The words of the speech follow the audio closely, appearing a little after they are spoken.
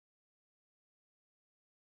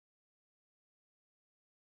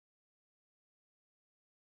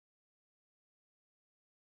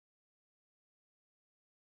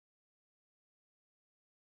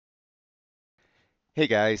Hey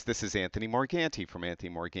guys, this is Anthony Morganti from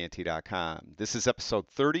anthonymorganti.com. This is episode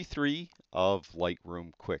 33 of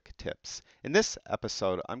Lightroom Quick Tips. In this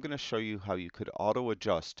episode, I'm going to show you how you could auto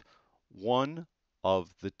adjust one of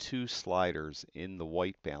the two sliders in the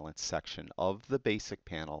white balance section of the basic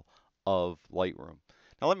panel of Lightroom.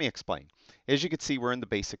 Now let me explain. As you can see, we're in the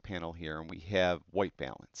basic panel here and we have white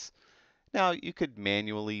balance. Now, you could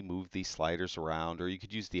manually move these sliders around, or you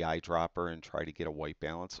could use the eyedropper and try to get a white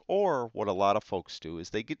balance. Or what a lot of folks do is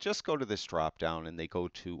they just go to this drop down and they go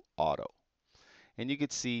to auto. And you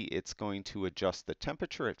can see it's going to adjust the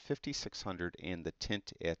temperature at 5600 and the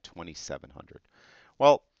tint at 2700.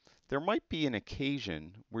 Well, there might be an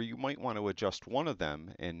occasion where you might want to adjust one of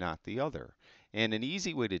them and not the other. And an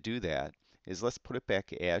easy way to do that is let's put it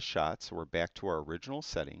back as shot, so we're back to our original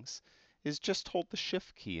settings, is just hold the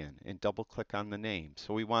shift key in and double click on the name.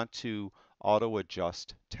 So we want to auto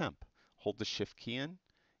adjust temp. Hold the shift key in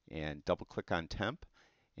and double click on temp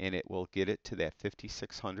and it will get it to that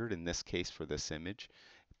 5600 in this case for this image,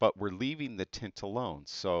 but we're leaving the tint alone.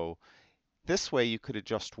 So this way you could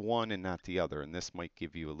adjust one and not the other, and this might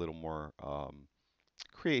give you a little more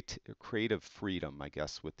creative freedom, I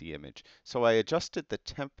guess, with the image. So I adjusted the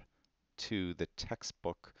temp to the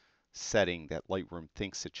textbook setting that Lightroom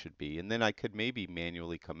thinks it should be, and then I could maybe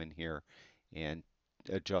manually come in here and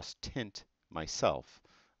adjust tint myself,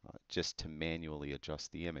 just to manually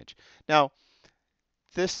adjust the image. Now,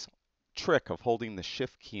 this trick of holding the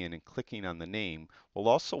shift key in and clicking on the name will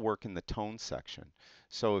also work in the tone section.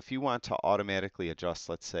 So if you want to automatically adjust,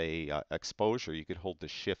 let's say, exposure, you could hold the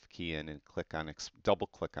shift key in and double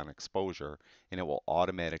click on exposure, and it will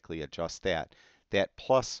automatically adjust that. That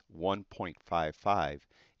plus 1.55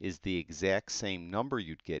 is the exact same number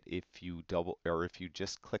you'd get if you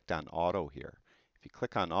just clicked on auto here. If you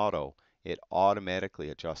click on auto, it automatically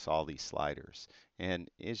adjusts all these sliders. And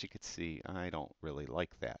as you can see, I don't really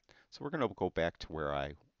like that. So we're going to go back to where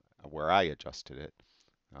I adjusted it.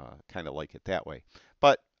 Kind of like it that way.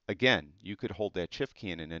 But again, you could hold that shift key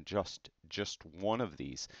in and adjust just one of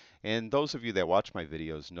these. And those of you that watch my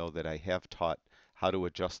videos know that I have taught how to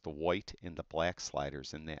adjust the white and the black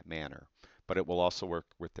sliders in that manner. But it will also work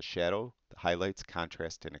with the shadow, the highlights,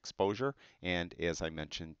 contrast, and exposure, and as I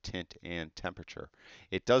mentioned, tint and temperature.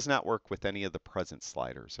 It does not work with any of the present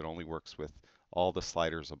sliders. It only works with all the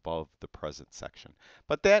sliders above the present section.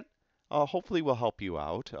 But that hopefully will help you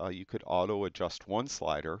out. You could auto adjust one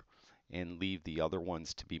slider and leave the other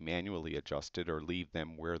ones to be manually adjusted or leave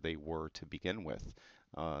them where they were to begin with.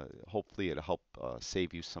 Hopefully it'll help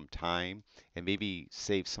save you some time and maybe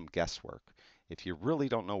save some guesswork. If you really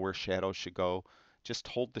don't know where shadows should go, just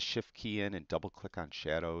hold the shift key in and double click on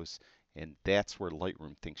shadows, and that's where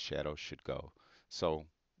Lightroom thinks shadows should go. So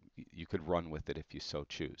you could run with it if you so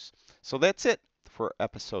choose. So that's it for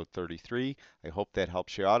episode 33. I hope that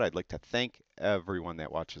helps you out. I'd like to thank everyone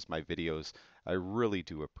that watches my videos. I really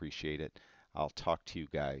do appreciate it. I'll talk to you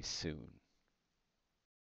guys soon.